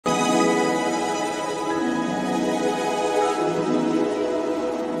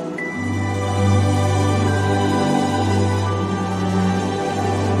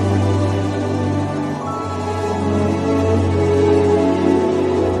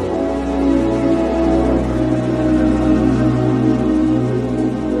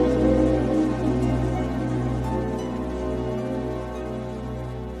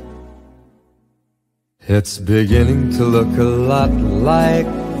It's beginning to look a lot like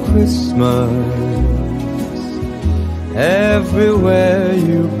Christmas everywhere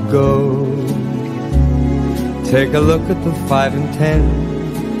you go. Take a look at the 5 and 10.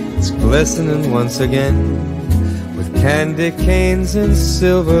 It's glistening once again with candy canes and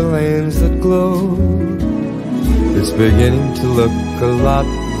silver lanes that glow. It's beginning to look a lot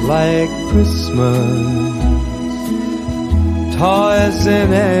like Christmas. Toys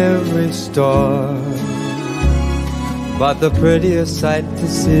in every store, but the prettiest sight to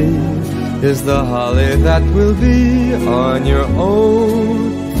see is the holly that will be on your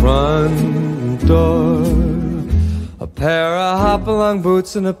own front door. A pair of hop-along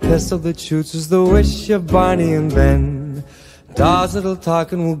boots and a pistol that shoots is the wish of Barney and Ben. Dolls that'll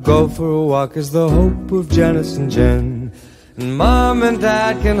talk and will go for a walk is the hope of Janice and Jen. And Mom and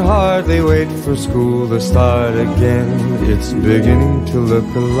Dad can hardly wait for school to start again. It's beginning to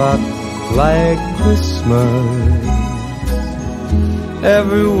look a lot like Christmas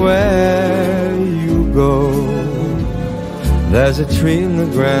everywhere you go. There's a tree in the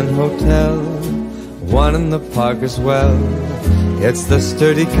Grand Hotel, one in the park as well. It's the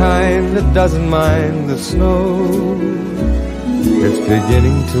sturdy kind that doesn't mind the snow. It's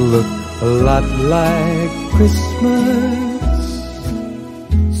beginning to look a lot like Christmas.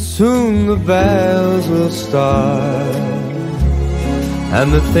 Soon the bells will start,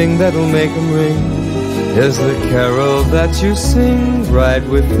 and the thing that'll make them ring is the carol that you sing right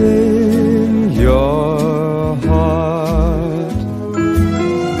within your heart.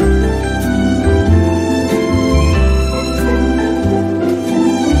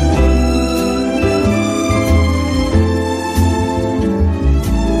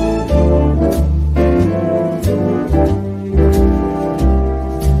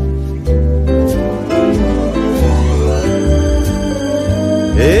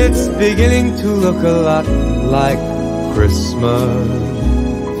 It's beginning to look a lot like Christmas.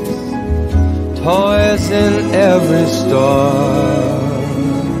 Toys in every store,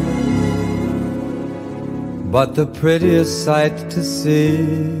 but the prettiest sight to see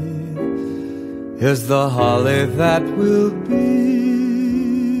is the holly that will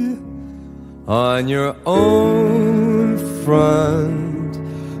be on your own front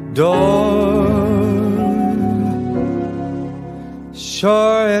door.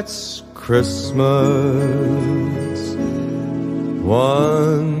 Sure, it's Christmas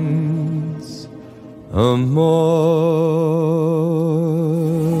once more.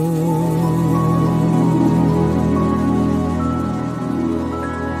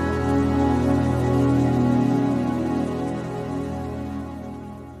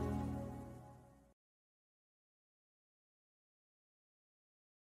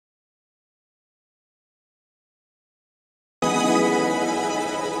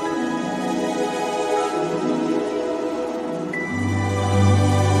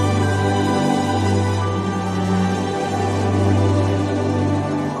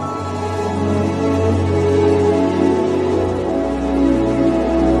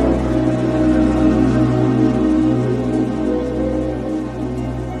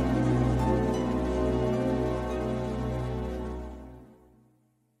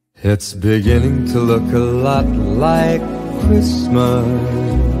 It's beginning to look a lot like Christmas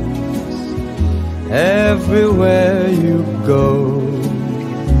everywhere you go.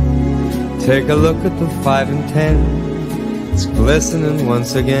 Take a look at the 5 and 10. It's glistening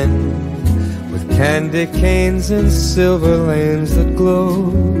once again with candy canes and silver lanes that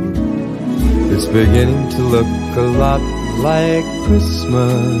glow. It's beginning to look a lot like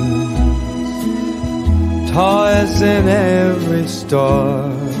Christmas. Toys in every store,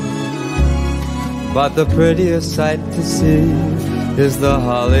 but the prettiest sight to see is the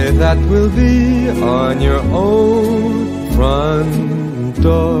holly that will be on your own front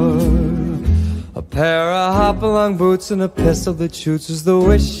door. A pair of hop-along boots and a pistol that shoots is the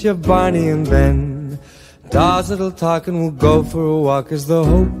wish of Barney and Ben. Dolls that'll talk and will go for a walk is the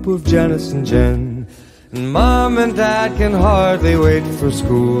hope of Janice and Jen. And Mom and Dad can hardly wait for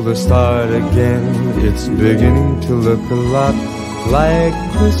school to start again. It's beginning to look a lot like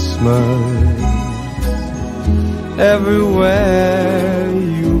Christmas everywhere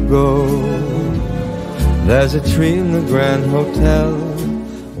you go. There's a tree in the Grand Hotel,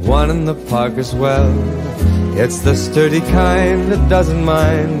 one in the park as well. It's the sturdy kind that doesn't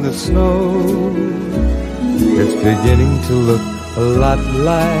mind the snow. It's beginning to look a lot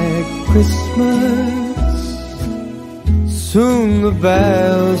like Christmas. Soon the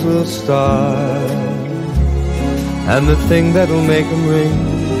bells will start, and the thing that'll make them ring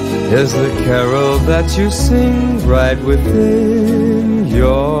is the carol that you sing right within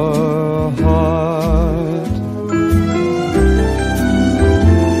your heart.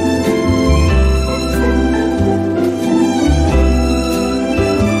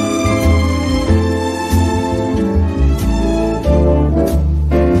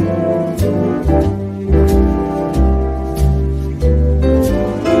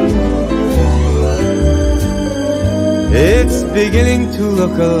 beginning to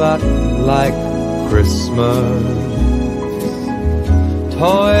look a lot like Christmas.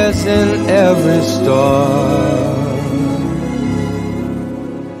 Toys in every store,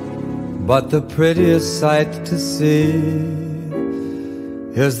 but the prettiest sight to see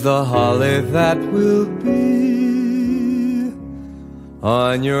is the holly that will be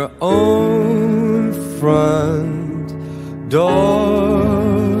on your own front door.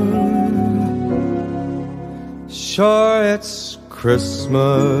 Sure, it's Christmas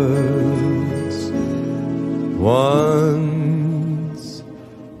once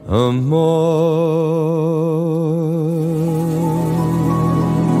more.